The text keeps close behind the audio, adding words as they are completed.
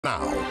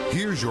Now,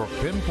 here's your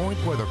pinpoint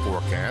weather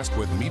forecast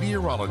with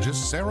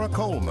meteorologist Sarah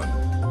Coleman.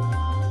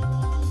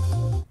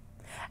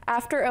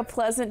 After a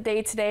pleasant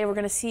day today, we're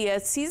going to see a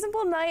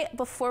seasonable night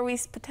before we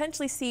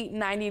potentially see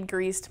 90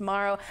 degrees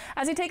tomorrow.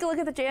 As we take a look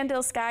at the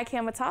Jandale sky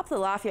cam atop the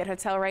Lafayette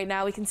Hotel right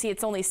now, we can see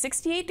it's only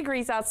 68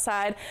 degrees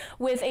outside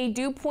with a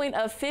dew point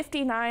of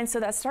 59, so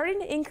that's starting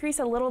to increase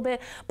a little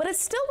bit, but it's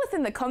still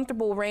within the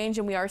comfortable range,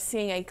 and we are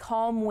seeing a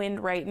calm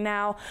wind right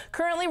now.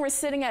 Currently, we're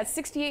sitting at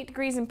 68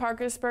 degrees in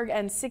Parkersburg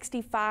and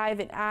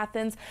 65 in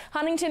Athens.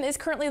 Huntington is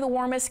currently the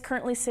warmest,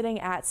 currently sitting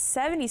at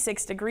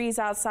 76 degrees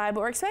outside,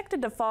 but we're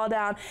expected to fall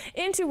down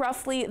into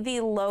roughly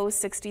the low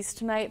 60s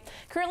tonight.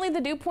 Currently,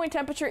 the dew point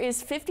temperature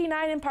is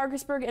 59 in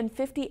Parkersburg and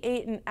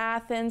 58 in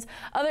Athens.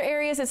 Other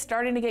areas, it's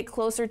starting to get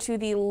closer to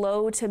the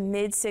low to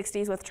mid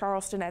 60s with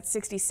Charleston at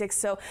 66.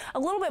 So a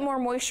little bit more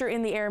moisture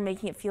in the air,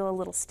 making it feel a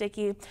little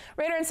sticky.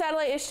 Radar and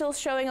satellite is still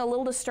showing a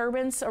little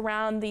disturbance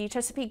around the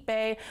Chesapeake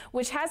Bay,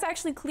 which has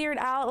actually cleared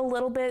out a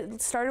little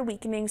bit, started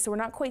weakening. So we're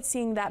not quite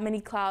seeing that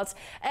many clouds.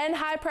 And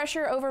high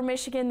pressure over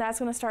Michigan, that's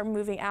going to start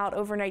moving out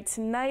overnight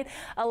tonight,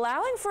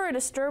 allowing for a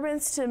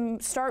disturbance to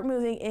start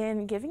moving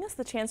in, giving us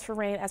the chance for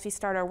rain as we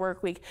start our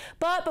work week.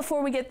 But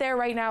before we get there,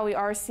 right now we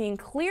are seeing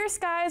clear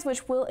skies,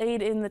 which will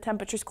aid in the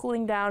temperatures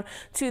cooling down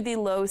to the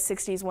low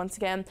 60s once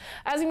again.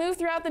 As we move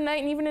throughout the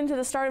night and even into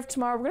the start of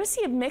tomorrow, we're going to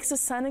see a mix of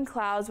sun and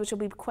clouds, which will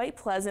be quite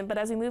pleasant. But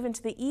as we move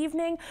into the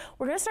evening,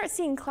 we're going to start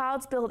seeing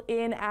clouds build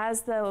in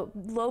as the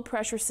low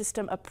pressure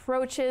system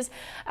approaches.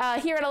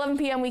 Here at 11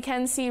 p.m. we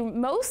can see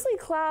mostly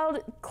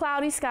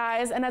cloudy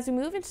skies, and as we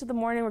move into the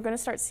morning, we're going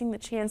to start seeing the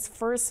chance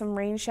for some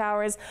rain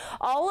showers.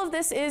 All of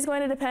this is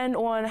going to depend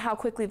on how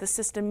quickly the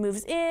system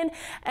moves in,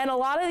 and a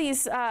lot of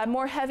these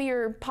more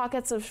heavier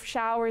pockets of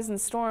showers and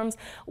storms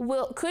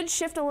could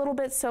shift a little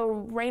bit,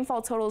 so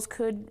rainfall totals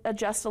could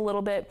adjust a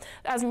little bit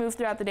as we move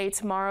throughout the day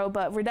tomorrow,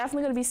 but we're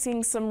definitely going to be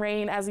seeing some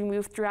rain as we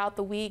move throughout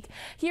the week.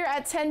 Here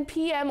at 10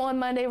 p.m. on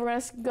Monday, we're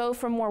going to go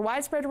from more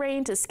widespread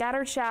rain to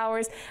scattered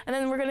showers, and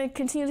then we're going to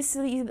continue to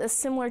see a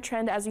similar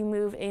trend as we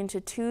move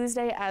into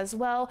Tuesday as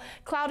well.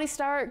 Cloudy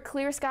start,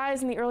 clear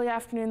skies in the early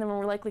afternoon, then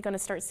we're likely going to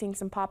start seeing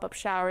some pop-up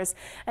showers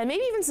and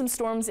maybe even some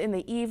storms in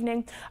the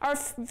evening. Our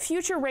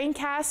future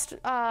raincast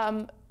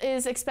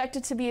is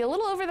expected to be a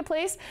little over the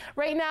place.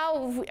 Right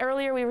now,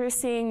 earlier we were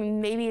seeing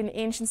maybe an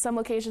inch in some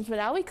locations, but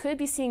now we could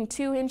be seeing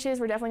 2 inches.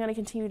 We're definitely going to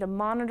continue to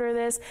monitor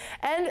this.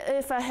 And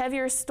if a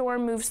heavier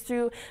storm moves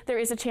through, there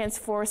is a chance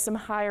for some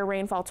higher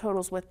rainfall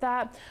totals with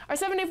that. Our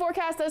 7-day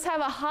forecast does have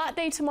a hot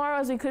day tomorrow,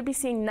 as we could be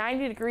seeing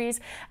 90 degrees.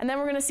 And then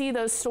we're going to see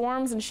those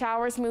storms and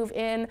showers move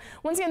in.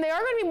 Once again, they are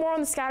going to be more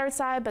on the scattered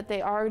side, but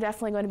they are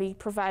definitely going to be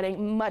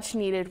providing much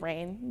needed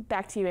rain.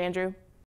 Back to you, Andrew.